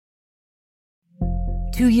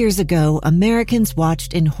2 years ago, Americans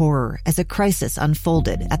watched in horror as a crisis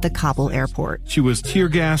unfolded at the Kabul airport. She was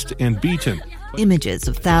tear-gassed and beaten. Images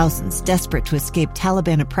of thousands desperate to escape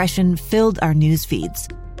Taliban oppression filled our news feeds.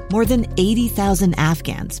 More than 80,000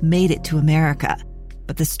 Afghans made it to America.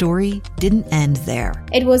 But the story didn't end there.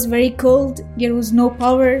 It was very cold. There was no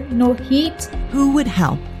power, no heat. Who would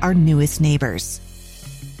help our newest neighbors?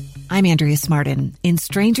 I'm Andrea Smartin. In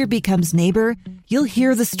Stranger Becomes Neighbor, you'll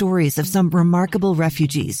hear the stories of some remarkable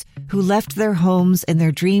refugees who left their homes and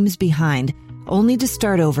their dreams behind, only to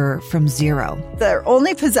start over from zero. Their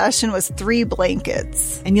only possession was 3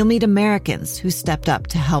 blankets. And you'll meet Americans who stepped up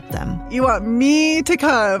to help them. You want me to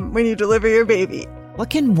come when you deliver your baby. What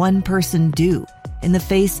can one person do in the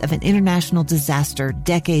face of an international disaster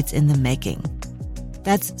decades in the making?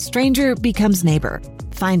 That's Stranger Becomes Neighbor.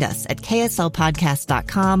 Find us at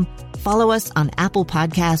kslpodcast.com. Follow us on Apple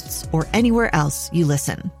Podcasts or anywhere else you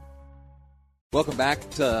listen. Welcome back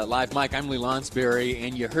to Live Mike. I'm Lee Lonsberry,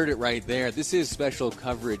 and you heard it right there. This is special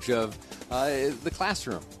coverage of the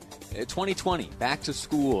classroom. 2020, back to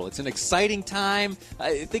school. It's an exciting time.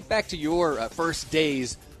 Think back to your first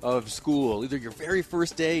days of school, either your very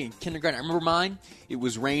first day in kindergarten. I remember mine. It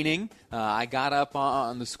was raining. I got up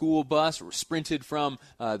on the school bus, sprinted from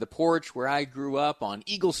the porch where I grew up on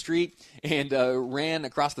Eagle Street, and ran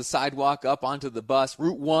across the sidewalk up onto the bus,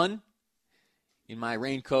 Route 1, in my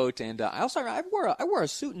raincoat. And I wore a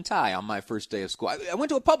suit and tie on my first day of school. I went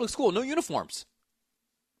to a public school, no uniforms.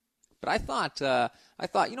 But I thought, I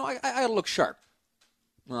ought to look sharp.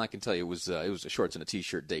 Well, I can tell you it was a shorts and a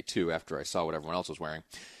T-shirt day, too, after I saw what everyone else was wearing.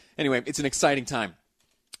 Anyway, it's an exciting time.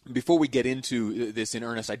 Before we get into this in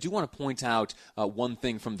earnest, I do want to point out one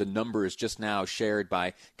thing from the numbers just now shared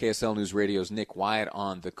by KSL News Radio's Nick Wyatt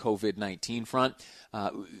on the COVID-19 front.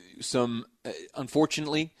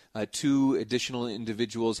 Unfortunately, 2 additional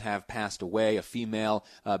individuals have passed away, a female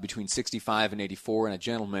between 65 and 84 and a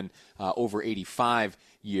gentleman over 85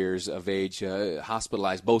 years of age,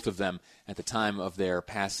 hospitalized, both of them at the time of their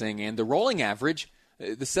passing. And the rolling average,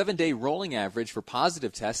 the 7-day rolling average for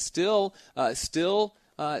positive tests, still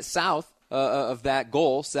south of that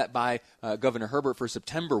goal set by Governor Herbert for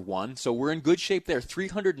September 1. So we're in good shape there,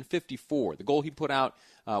 354. The goal he put out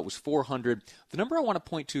was 400. The number I want to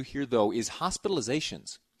point to here, though, is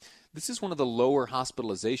hospitalizations. This is one of the lower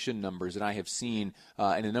hospitalization numbers that I have seen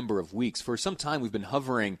in a number of weeks. For some time, we've been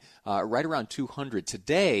hovering right around 200.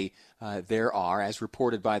 Today, there are, as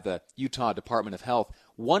reported by the Utah Department of Health,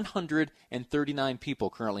 139 people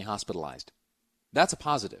currently hospitalized. That's a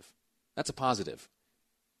positive. That's a positive.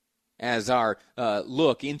 As our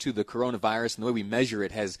look into the coronavirus and the way we measure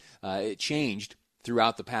it has changed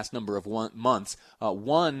throughout the past number of months,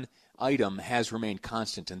 one item has remained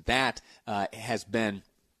constant, and that has been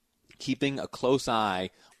keeping a close eye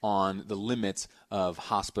on the limits of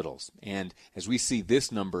hospitals. And as we see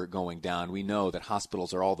this number going down, we know that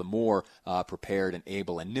hospitals are all the more prepared and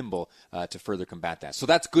able and nimble to further combat that. So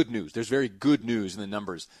that's good news. There's very good news in the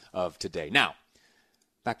numbers of today. Now,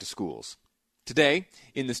 back to schools. Today,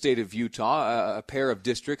 in the state of Utah, a pair of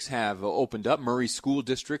districts have opened up. Murray School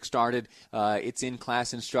District started its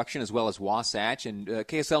in-class instruction, as well as Wasatch. And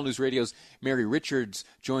KSL News Radio's Mary Richards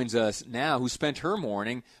joins us now, who spent her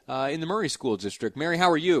morning in the Murray School District. Mary,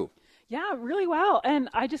 how are you? Yeah, really well. And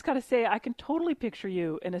I just got to say, I can totally picture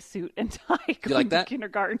you in a suit and tie going to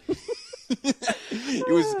kindergarten.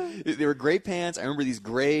 They were gray pants. I remember these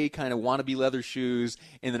gray kind of wannabe leather shoes,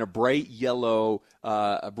 and then a bright yellow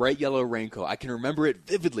raincoat. I can remember it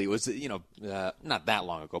vividly. It was, not that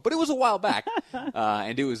long ago, but it was a while back.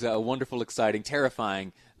 And it was a wonderful, exciting,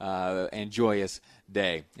 terrifying, and joyous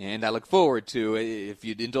day. And I look forward to, if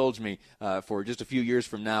you'd indulge me, for just a few years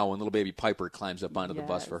from now when little baby Piper climbs up onto the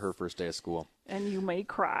bus for her first day of school. And you may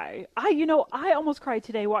cry. I almost cried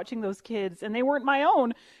today watching those kids, and they weren't my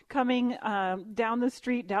own, coming down the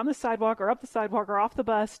street, down the sidewalk, or up the sidewalk, or off the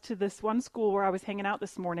bus to this one school where I was hanging out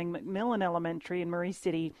this morning, McMillan Elementary in Murray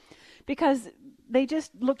City, because they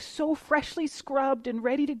just looked so freshly scrubbed and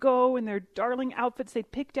ready to go in their darling outfits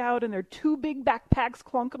they'd picked out, and their 2 big backpacks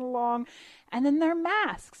clunking along, and then their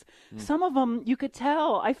masks. Some of them, you could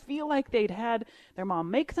tell, I feel like they'd had their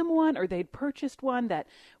mom make them one, or they'd purchased one that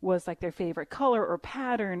was like their favorite color or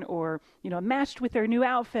pattern, or, matched with their new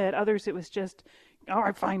outfit. Others, it was just, all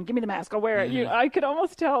right, fine, give me the mask, I'll wear it. I could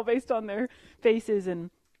almost tell based on their faces, and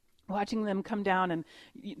watching them come down, and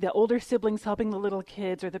the older siblings helping the little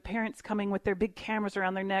kids, or the parents coming with their big cameras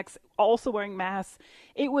around their necks, also wearing masks.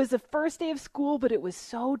 It was the first day of school, but it was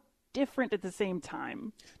so different at the same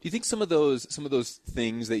time. Do you think some of those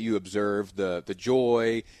things that you observed, the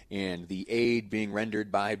joy and the aid being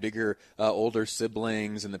rendered by bigger, older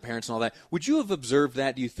siblings and the parents and all that, would you have observed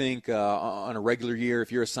that, do you think, on a regular year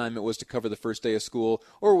if your assignment was to cover the first day of school,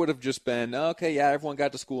 or would have just been, okay, yeah, everyone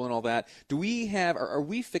got to school and all that? Are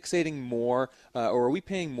we fixating more, or are we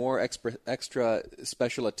paying more extra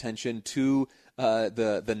special attention to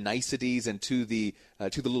the niceties and to the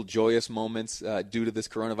little joyous moments due to this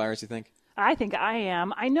coronavirus, you think? I think I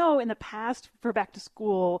am. I know in the past for back to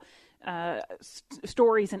school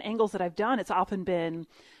stories and angles that I've done, it's often been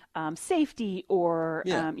safety or,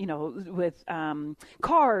 with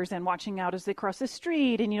cars and watching out as they cross the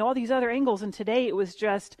street and, all these other angles. And today it was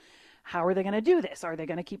just, how are they going to do this? Are they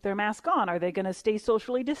going to keep their mask on? Are they going to stay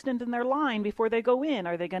socially distant in their line before they go in?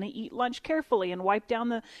 Are they going to eat lunch carefully and wipe down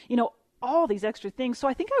the, all these extra things? So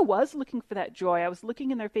I think I was looking for that joy. I was looking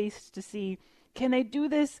in their face to see, can they do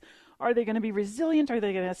this? Are they going to be resilient? Are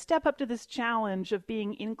they going to step up to this challenge of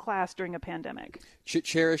being in class during a pandemic?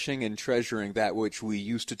 Cherishing and treasuring that which we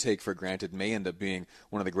used to take for granted may end up being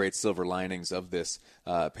one of the great silver linings of this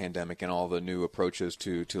pandemic and all the new approaches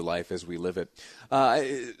to life as we live it.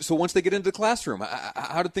 So once they get into the classroom,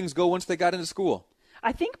 how did things go once they got into school?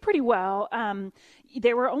 I think pretty well.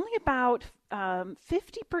 There were only about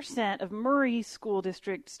 50% of Murray School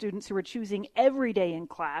District students who were choosing every day in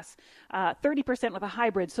class, 30% with a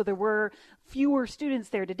hybrid. So there were fewer students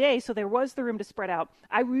there today, so there was the room to spread out.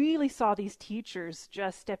 I really saw these teachers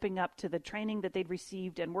just stepping up to the training that they'd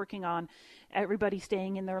received and working on everybody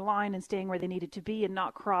staying in their line and staying where they needed to be and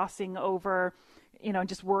not crossing over,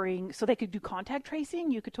 just worrying. So they could do contact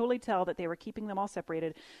tracing. You could totally tell that they were keeping them all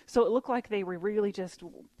separated. So it looked like they were really just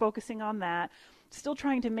focusing on that. Still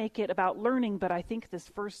trying to make it about learning, but I think this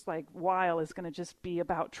first while is going to just be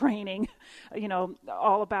about training,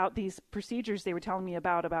 all about these procedures they were telling me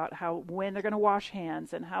about how when they're going to wash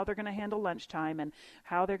hands and how they're going to handle lunchtime and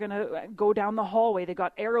how they're going to go down the hallway. They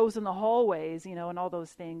got arrows in the hallways, and all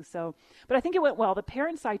those things. So, but I think it went well. The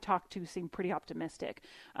parents I talked to seemed pretty optimistic.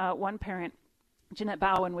 One parent, Jeanette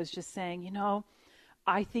Bowen, was just saying,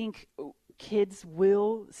 I think kids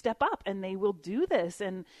will step up and they will do this.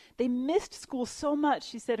 And they missed school so much.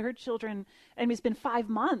 She said her children, it's been 5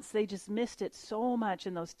 months, they just missed it so much.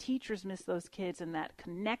 And those teachers miss those kids, and that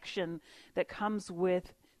connection that comes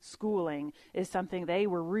with schooling is something they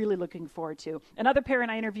were really looking forward to. Another parent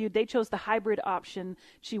I interviewed, they chose the hybrid option.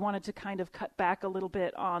 She wanted to kind of cut back a little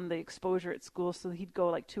bit on the exposure at school, so he'd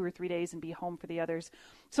go 2 or 3 days and be home for the others.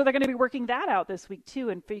 So they're going to be working that out this week too,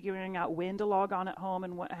 and figuring out when to log on at home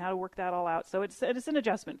and how to work that all out. So it's an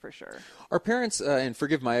adjustment for sure. Are parents, and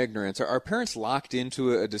forgive my ignorance, are parents locked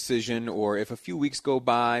into a decision, or if a few weeks go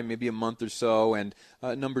by, maybe a month or so, and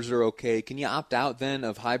numbers are okay, can you opt out then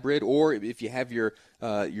of hybrid? Or if you have your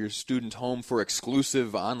student home for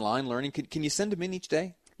exclusive online learning, can you send them in each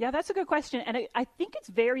day? Yeah, that's a good question. And I think it's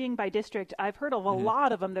varying by district. I've heard of a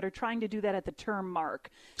lot of them that are trying to do that at the term mark.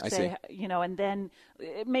 I see. And then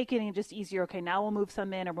making it just easier. Okay, now we'll move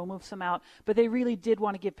some in or we'll move some out. But they really did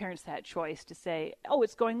want to give parents that choice to say, oh,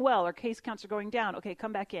 it's going well, or case counts are going down. Okay,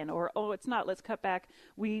 come back in. Or, oh, it's not. Let's cut back.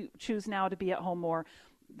 We choose now to be at home more.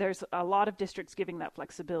 There's a lot of districts giving that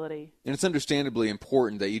flexibility. And it's understandably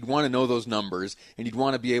important that you'd want to know those numbers, and you'd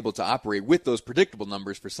want to be able to operate with those predictable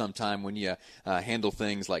numbers for some time when you handle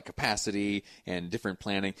things like capacity and different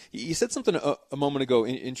planning. You said something a moment ago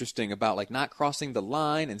interesting about not crossing the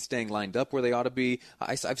line and staying lined up where they ought to be.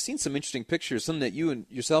 I've seen some interesting pictures, some that you and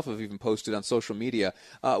yourself have even posted on social media.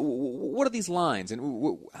 What are these lines,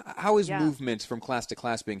 and how is movement from class to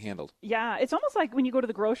class being handled? Yeah, it's almost like when you go to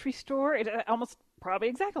the grocery store. It almost probably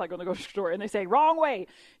exactly like on the grocery store, and they say, wrong way.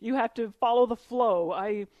 You have to follow the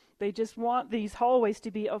flow. They just want these hallways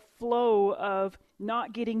to be a flow of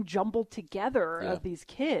not getting jumbled together of these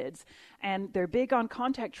kids. And they're big on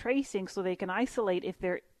contact tracing, so they can isolate if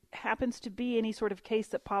there happens to be any sort of case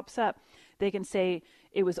that pops up. They can say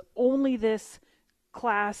it was only this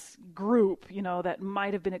class group, that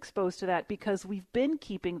might have been exposed to that, because we've been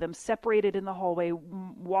keeping them separated in the hallway,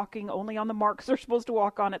 walking only on the marks they're supposed to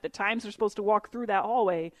walk on at the times they're supposed to walk through that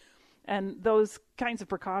hallway, and those kinds of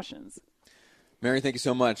precautions. Mary, thank you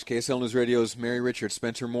so much. KSL News Radio's Mary Richards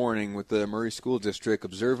spent her morning with the Murray School District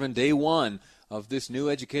observing day one of this new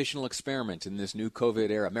educational experiment in this new COVID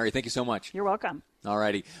era. Mary, thank you so much. You're welcome. All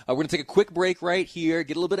righty. We're going to take a quick break right here,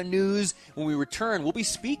 get a little bit of news. When we return, we'll be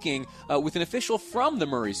speaking with an official from the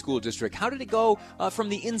Murray School District. How did it go from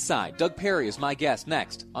the inside? Doug Perry is my guest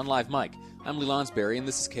next on Live Mike. I'm Lee Lonsberry, and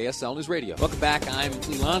this is KSL News Radio. Welcome back. I'm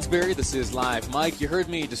Lee Lonsberry. This is Live Mike. You heard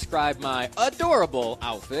me describe my adorable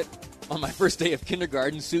outfit on my first day of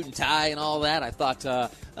kindergarten, suit and tie and all that. I thought,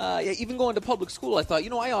 even going to public school, I thought,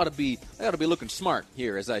 I ought to be looking smart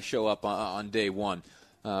here as I show up on day one.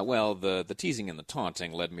 Well, the teasing and the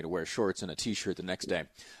taunting led me to wear shorts and a T-shirt the next day.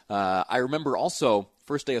 I remember also,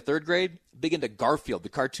 first day of third grade, big into Garfield, the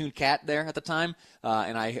cartoon cat there at the time,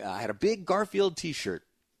 and I had a big Garfield T-shirt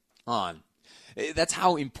on. That's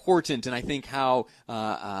how important, and I think how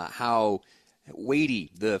weighty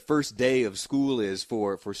the first day of school is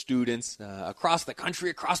for students across the country,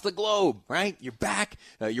 across the globe, right? You're back,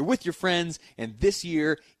 you're with your friends, and this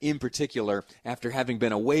year in particular, after having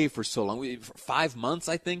been away for so long, for 5 months,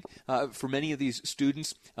 I think, for many of these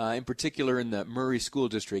students, in particular in the Murray School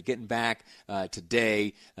District, getting back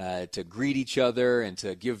today to greet each other and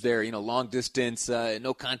to give their, long distance,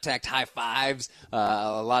 no contact high fives,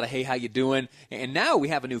 a lot of, hey, how you doing? And now we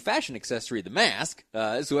have a new fashion accessory, the mask,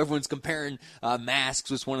 so everyone's comparing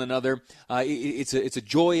masks with one another. It's a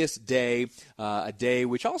joyous day, a day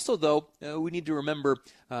which also, though, we need to remember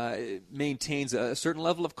maintains a certain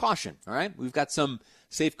level of caution. All right, we've got some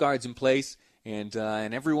safeguards in place, and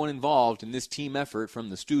everyone involved in this team effort, from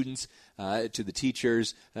the students to the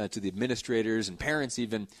teachers to the administrators and parents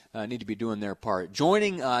even, need to be doing their part.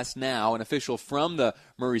 Joining us now, an official from the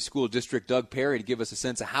Murray School District, Doug Perry, to give us a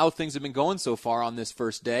sense of how things have been going so far on this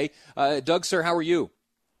first day. Doug, sir, how are you?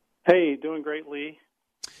 Hey, doing great, Lee.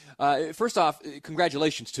 First off,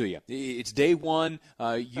 congratulations to you. It's day one.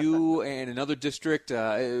 You and another district,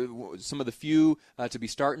 some of the few to be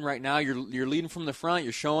starting right now. You're leading from the front.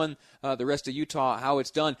 You're showing the rest of Utah how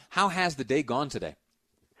it's done. How has the day gone today?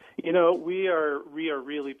 We are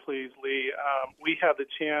really pleased, Lee. I had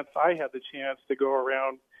the chance to go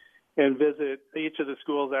around and visit each of the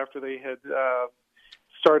schools after they had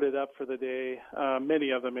started up for the day,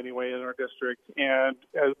 many of them anyway in our district. And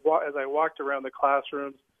as I walked around the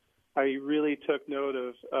classrooms, I really took note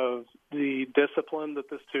of the discipline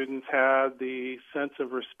that the students had, the sense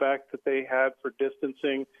of respect that they had for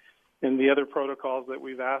distancing and the other protocols that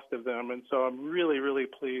we've asked of them. And so I'm really, really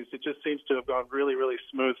pleased. It just seems to have gone really, really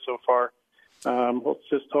smooth so far. Let's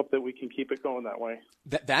just hope that we can keep it going that way.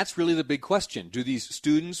 That's really the big question. Do these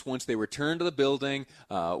students, once they return to the building,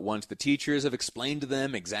 once the teachers have explained to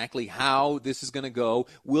them exactly how this is going to go,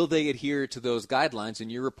 will they adhere to those guidelines?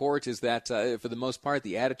 And your report is that, for the most part,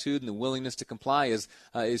 the attitude and the willingness to comply is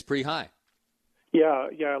pretty high.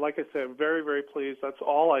 Yeah. Like I said, very, very pleased. That's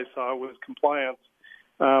all I saw was compliance.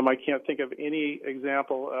 I can't think of any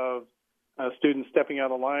example of students stepping out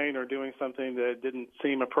of line or doing something that didn't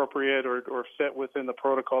seem appropriate or fit within the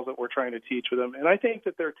protocols that we're trying to teach with them. And I think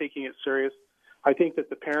that they're taking it serious. I think that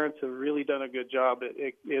the parents have really done a good job.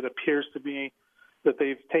 It appears to me that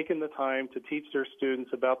they've taken the time to teach their students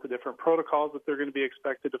about the different protocols that they're going to be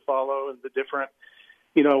expected to follow and the different,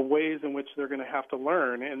 ways in which they're going to have to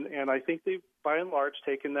learn. And I think they've, by and large,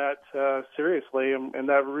 taken that seriously. And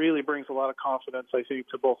that really brings a lot of confidence, I think,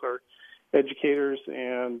 to both our educators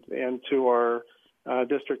and to our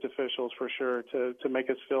district officials, for sure, to make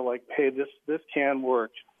us feel like, hey, this can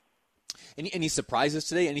work. Any surprises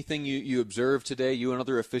today? Anything you observed today, you and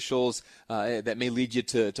other officials, that may lead you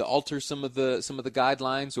to alter some of the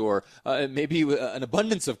guidelines, or maybe an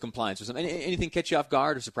abundance of compliance or something? Anything catch you off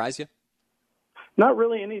guard or surprise you? Not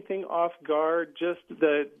really anything off guard. Just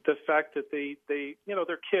the fact that they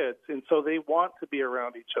they're kids, and so they want to be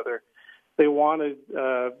around each other. They want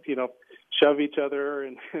to shove each other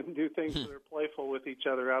and do things that are playful with each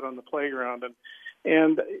other out on the playground.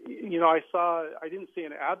 And I didn't see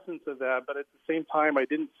an absence of that, but at the same time, I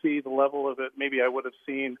didn't see the level of it maybe I would have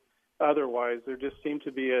seen otherwise. There just seemed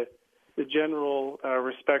to be a general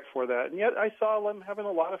respect for that. And yet I saw them having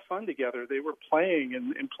a lot of fun together. They were playing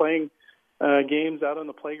and playing games out on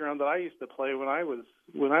the playground that I used to play when I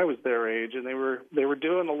was their age. And they were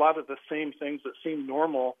doing a lot of the same things that seemed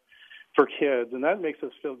normal for kids, and that makes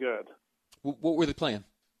us feel good. What were they playing?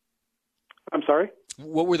 I'm sorry?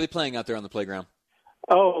 What were they playing out there on the playground?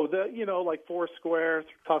 Oh, like four square,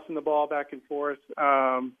 tossing the ball back and forth,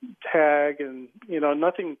 tag, and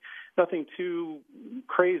nothing too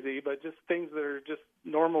crazy, but just things that are just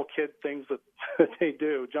normal kid things that they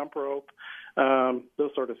do, jump rope,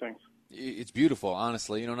 those sort of things. It's beautiful,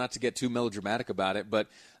 honestly. Not to get too melodramatic about it, but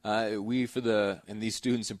and these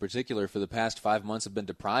students in particular, for the past 5 months have been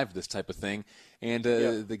deprived of this type of thing. And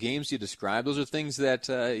the games you described, those are things that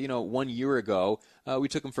 1 year ago we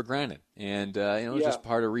took them for granted, and it was just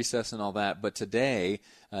part of recess and all that. But today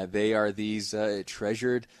they are these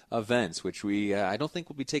treasured events, which I don't think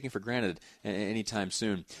we'll be taking for granted anytime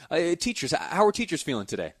soon. Teachers, how are teachers feeling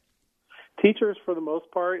today? Teachers, for the most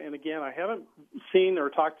part, and again, I haven't seen or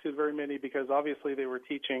talked to very many because obviously they were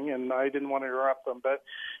teaching and I didn't want to interrupt them. But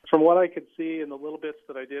from what I could see in the little bits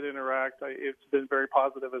that I did interact, it's been very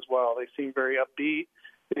positive as well. They seem very upbeat.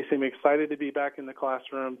 They seem excited to be back in the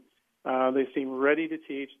classroom. They seem ready to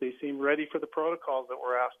teach. They seem ready for the protocols that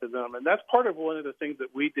were asked of them. And that's part of one of the things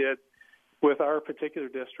that we did with our particular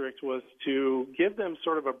district was to give them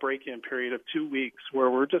sort of a break-in period of 2 weeks where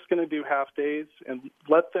we're just going to do half days and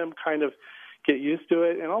let them kind of get used to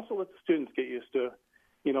it, and also let the students get used to,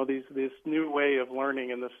 this new way of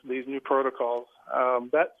learning and these new protocols.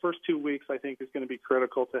 That first 2 weeks, I think, is going to be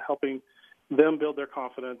critical to helping them build their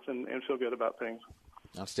confidence and feel good about things.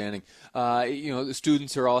 Outstanding. The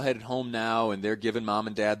students are all headed home now, and they're giving mom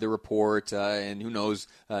and dad the report, and who knows,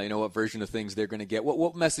 what version of things they're going to get.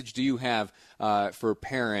 What message do you have for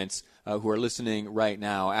parents who are listening right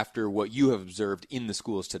now after what you have observed in the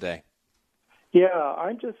schools today? Yeah,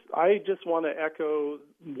 I just want to echo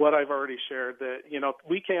what I've already shared, that,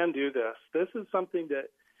 we can do this. This is something that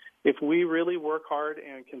if we really work hard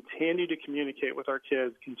and continue to communicate with our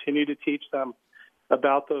kids, continue to teach them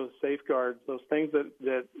about those safeguards, those things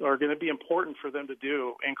that are going to be important for them to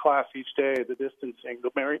do in class each day, the distancing,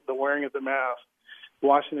 the wearing of the mask,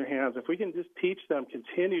 washing their hands. If we can just teach them,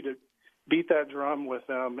 continue to beat that drum with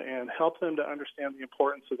them and help them to understand the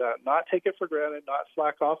importance of that, not take it for granted, not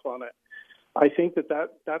slack off on it. I think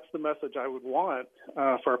that's the message I would want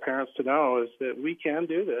for our parents to know, is that we can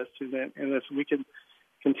do this, and if we can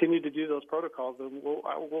continue to do those protocols, then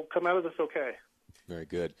we'll come out of this okay. Very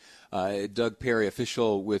good. Doug Perry,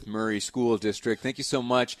 official with Murray School District, thank you so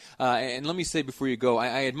much. And let me say before you go,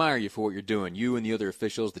 I admire you for what you're doing. You and the other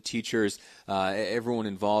officials, the teachers, everyone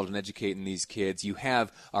involved in educating these kids. You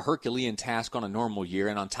have a Herculean task on a normal year,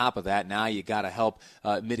 and on top of that, now you got to help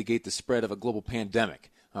mitigate the spread of a global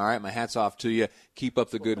pandemic. All right, my hat's off to you. Keep up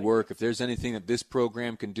the good work. If there's anything that this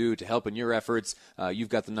program can do to help in your efforts, you've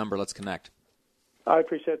got the number. Let's connect. I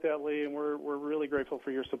appreciate that, Lee, and we're really grateful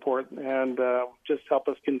for your support, and just help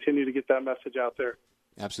us continue to get that message out there.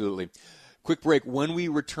 Absolutely. Quick break. When we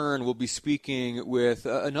return, we'll be speaking with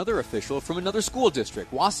another official from another school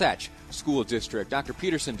district, Wasatch School District. Dr.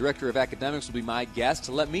 Peterson, Director of Academics, will be my guest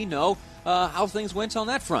to let me know how things went on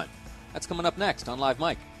that front. That's coming up next on Live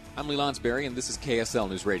Mike. I'm Lee Lonsberry, and this is KSL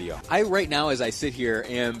News Radio. Right now, as I sit here,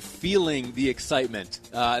 am feeling the excitement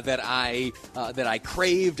that I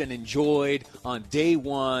craved and enjoyed on day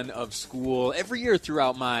one of school every year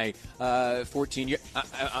throughout my 13.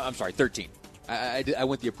 I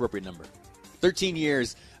went the appropriate number. 13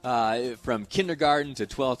 years from kindergarten to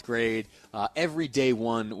 12th grade. Every day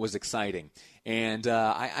one was exciting. And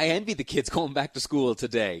I envy the kids going back to school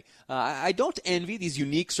today. I don't envy these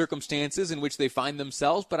unique circumstances in which they find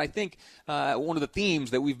themselves, but I think one of the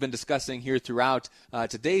themes that we've been discussing here throughout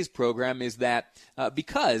today's program is that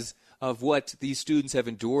because of what these students have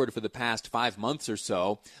endured for the past 5 months or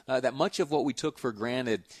so, that much of what we took for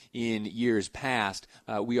granted in years past,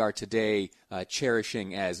 we are today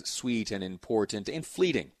cherishing as sweet and important and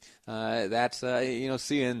fleeting. That's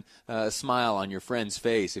seeing a smile on your friend's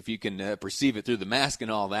face, if you can perceive it through the mask and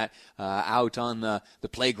all that, out on the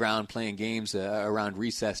playground playing games around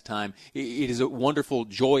recess time. It is a wonderful,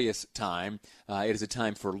 joyous time. It is a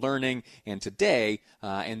time for learning, and today,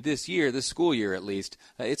 and this year, this school year at least,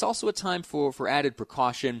 it's also a time for added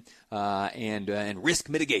precaution and risk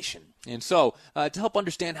mitigation. And so, to help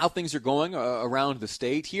understand how things are going around the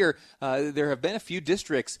state, here there have been a few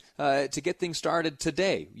districts to get things started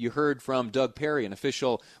today. You heard from Doug Perry, an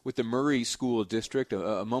official with the Murray School District,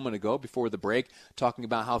 a moment ago before the break, talking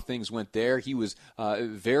about how things went there. He was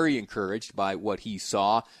very encouraged by what he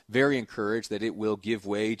saw, very encouraged that it will give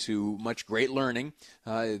way to much great learning,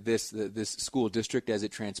 this school district as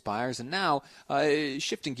it transpires. And now,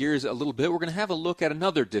 shifting gears a little bit, we're going to have a look at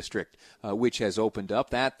another district which has opened up,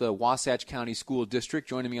 the Wasatch County School District.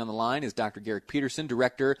 Joining me on the line is Dr. Garrick Peterson,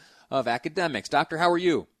 Director of Academics. Doctor, how are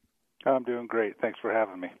you? I'm doing great. Thanks for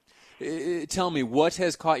having me. Tell me, what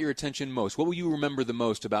has caught your attention most? What will you remember the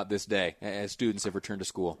most about this day as students have returned to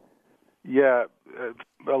school? Yeah,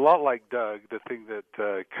 a lot like Doug, the thing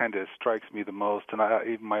that kind of strikes me the most, and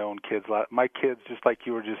even my own kids, just like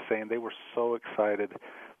you were just saying, they were so excited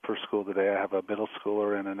for school today. I have a middle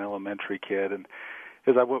schooler and an elementary kid, and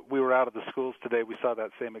as we were out of the schools today, we saw that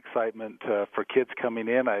same excitement for kids coming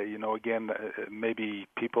in. Maybe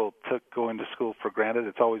people took going to school for granted.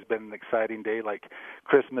 It's always been an exciting day, like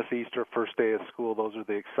Christmas, Easter, first day of school. Those are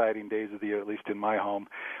the exciting days of the year, at least in my home.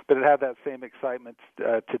 But it had that same excitement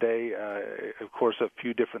today. Of course, a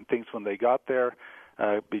few different things when they got there.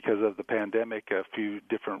 Because of the pandemic, a few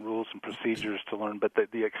different rules and procedures to learn, but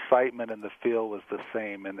the excitement and the feel was the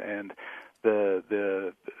same. And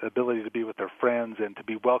the ability to be with their friends and to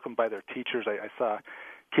be welcomed by their teachers. I saw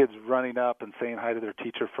kids running up and saying hi to their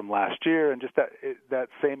teacher from last year, and just that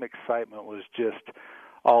same excitement was just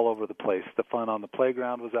all over the place. The fun on the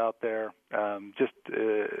playground was out there.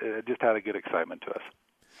 It just had a good excitement to us.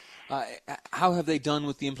 How have they done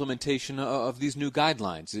with the implementation of these new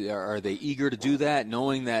guidelines? Are they eager to do that,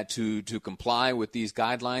 knowing that to comply with these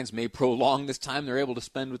guidelines may prolong this time they're able to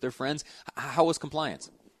spend with their friends? How was compliance?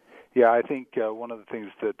 Yeah, I think one of the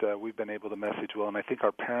things that we've been able to message well, and I think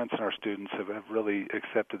our parents and our students have really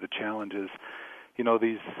accepted the challenges. You know,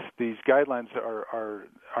 these guidelines are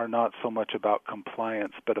not so much about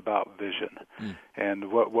compliance, but about vision.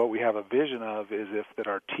 And what we have a vision of is if that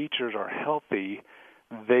our teachers are healthy,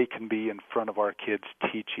 they can be in front of our kids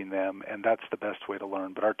teaching them, and that's the best way to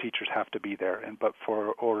learn. But our teachers have to be there, in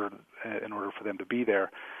order for them to be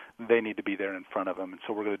there, they need to be there in front of them. And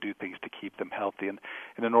so we're going to do things to keep them healthy. And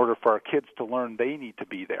in order for our kids to learn, they need to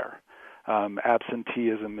be there.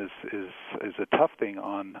 Absenteeism is a tough thing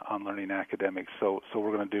on learning academics. So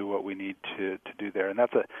we're going to do what we need to do there. And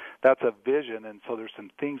that's a vision. And so there's some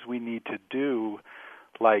things we need to do,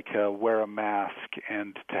 like wear a mask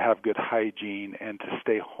and to have good hygiene and to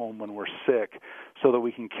stay home when we're sick, so that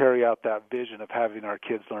we can carry out that vision of having our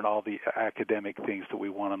kids learn all the academic things that we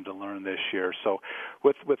want them to learn this year. So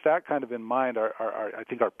with that kind of in mind, I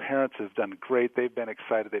think our parents have done great. They've been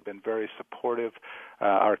excited. They've been very supportive.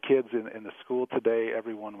 Our kids in the school today,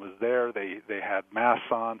 everyone was there. They had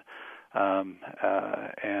masks on,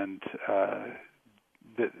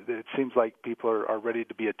 it seems like people are ready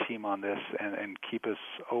to be a team on this and keep us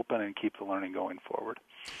open and keep the learning going forward.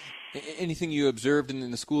 Anything you observed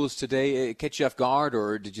in the schools today catch you off guard,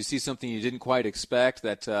 or did you see something you didn't quite expect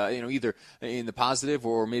that either in the positive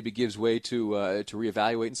or maybe gives way to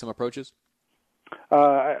reevaluating some approaches?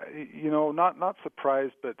 Not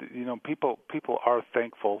surprised, but people are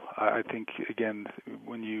thankful. I think again,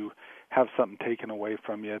 when you have something taken away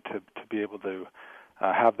from you, to be able to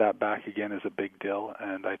have that back again is a big deal.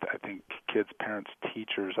 And I think kids, parents,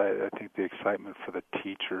 teachers, I think the excitement for the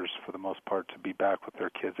teachers, for the most part, to be back with their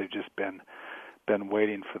kids, they've just been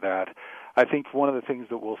waiting for that. I think one of the things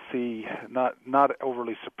that we'll see, not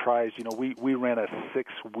overly surprised, we ran a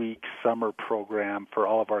 6-week summer program for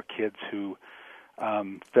all of our kids who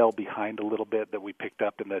fell behind a little bit, that we picked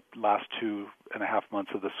up in the last 2.5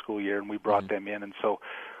 months of the school year, and we brought them in. And so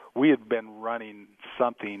we had been running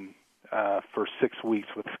something for 6 weeks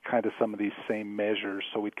with kind of some of these same measures.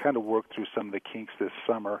 So we'd kind of worked through some of the kinks this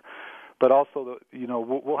summer. But also,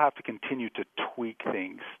 we'll have to continue to tweak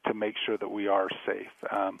things to make sure that we are safe,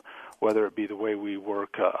 whether it be the way we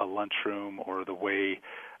work a lunchroom or the way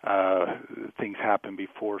things happen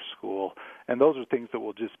before school. And those are things that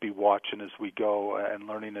we'll just be watching as we go and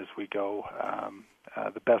learning as we go.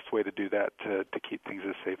 The best way to do that to keep things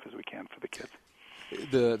as safe as we can for the kids.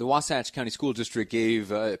 The Wasatch County School District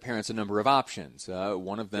gave parents a number of options.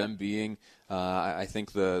 One of them being, I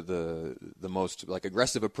think, the most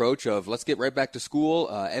aggressive approach of let's get right back to school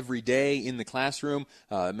every day in the classroom,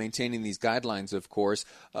 maintaining these guidelines, of course.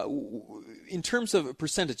 In terms of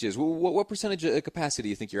percentages, what percentage of capacity do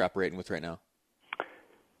you think you're operating with right now?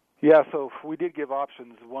 Yeah, so we did give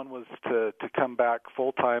options. One was to come back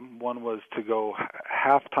full-time. One was to go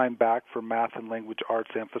half-time back for math and language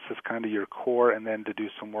arts emphasis, kind of your core, and then to do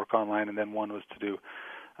some work online. And then one was to do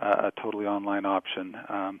a totally online option.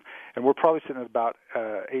 And we're probably sitting at about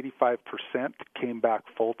 85% came back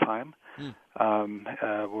full-time.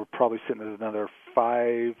 We're probably sitting at another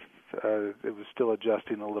 5%. It was still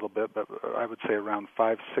adjusting a little bit, but I would say around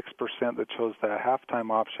 5-6% that chose the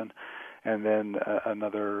half-time option. And then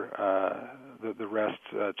the rest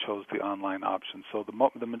chose the online option. So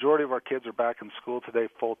the majority of our kids are back in school today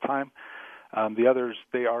full-time. The others,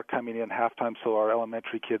 they are coming in half-time, so our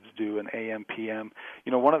elementary kids do an AM, PM.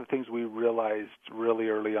 One of the things we realized really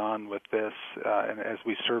early on with this, and as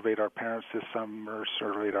we surveyed our parents this summer,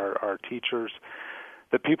 surveyed our teachers,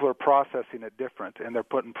 that people are processing it different, and they're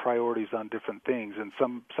putting priorities on different things. And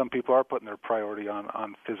some people are putting their priority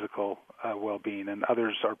on physical well-being, and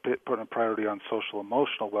others are putting a priority on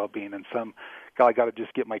social-emotional well-being. And some, I got to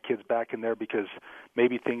just get my kids back in there because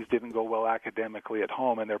maybe things didn't go well academically at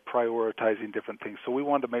home, and they're prioritizing different things. So we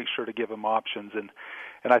wanted to make sure to give them options, and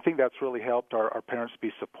I think that's really helped our parents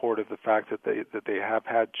be supportive of the fact that they have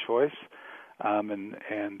had choice. and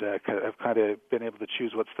have kind of been able to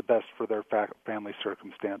choose what's the best for their family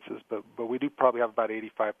circumstances. But we do probably have about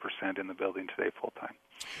 85% in the building today full time.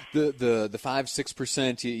 The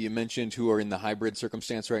 5-6% you mentioned who are in the hybrid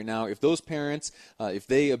circumstance right now, if those parents, if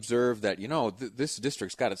they observe that, this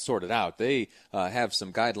district's got it sorted out, they have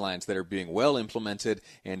some guidelines that are being well implemented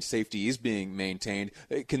and safety is being maintained,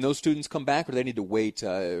 can those students come back, or do they need to wait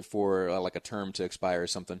for like a term to expire or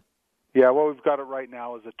something? Yeah, well, we've got it right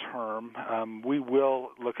now as a term. We will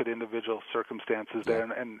look at individual circumstances there,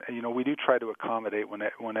 and we do try to accommodate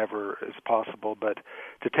whenever is possible. But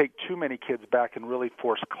to take too many kids back and really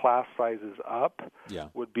force class sizes up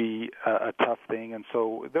would be a tough thing. And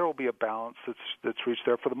so there will be a balance that's reached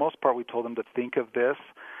there. For the most part, we told them to think of this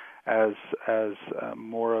as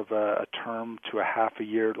more of a term to a half a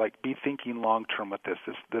year. Like, be thinking long term with this.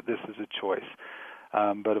 That this is a choice.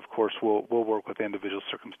 But of course, we'll work with individual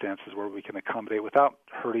circumstances where we can accommodate without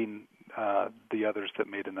hurting the others that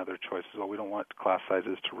made another choice as well. We don't want class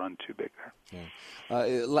sizes to run too big there.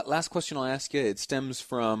 Yeah. Last question I'll ask you. It stems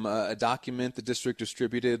from a document the district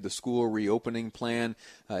distributed, the school reopening plan.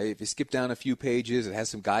 If you skip down a few pages, it has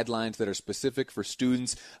some guidelines that are specific for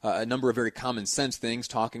students, a number of very common sense things,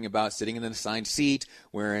 talking about sitting in an assigned seat,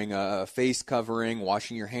 wearing a face covering,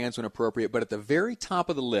 washing your hands when appropriate. But at the very top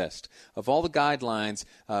of the list of all the guidelines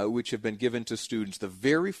which have been given to students, the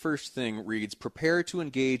very first thing reads, prepare to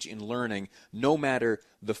engage in learning no matter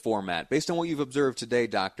the format. Based on what you've observed today,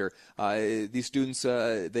 Doctor, these students,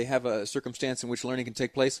 they have a circumstance in which learning can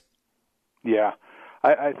take place? Yeah.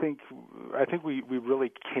 I think we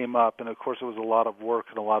really came up, and of course it was a lot of work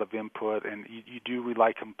and a lot of input, and you do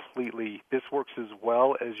rely completely. This works as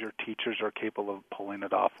well as your teachers are capable of pulling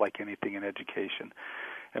it off, like anything in education.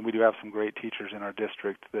 And we do have some great teachers in our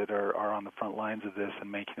district that are on the front lines of this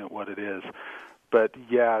and making it what it is. But,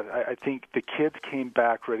 yeah, I think the kids came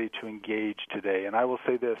back ready to engage today. And I will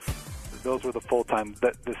say this, those were the full-time.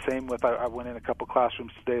 The same with, I went in a couple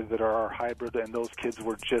classrooms today that are our hybrid, and those kids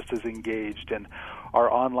were just as engaged. And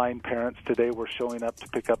our online parents today were showing up to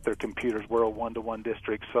pick up their computers. We're a one-to-one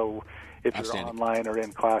district, so if you're online or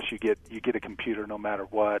in class, you get a computer no matter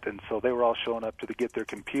what. And so they were all showing up to get their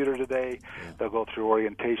computer today. Yeah. They'll go through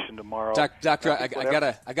orientation tomorrow. Doctor, I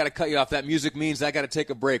gotta cut you off. That music means I gotta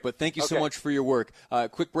take a break. But thank you so much for your work.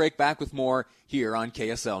 Quick break. Back with more here on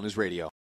KSL News Radio.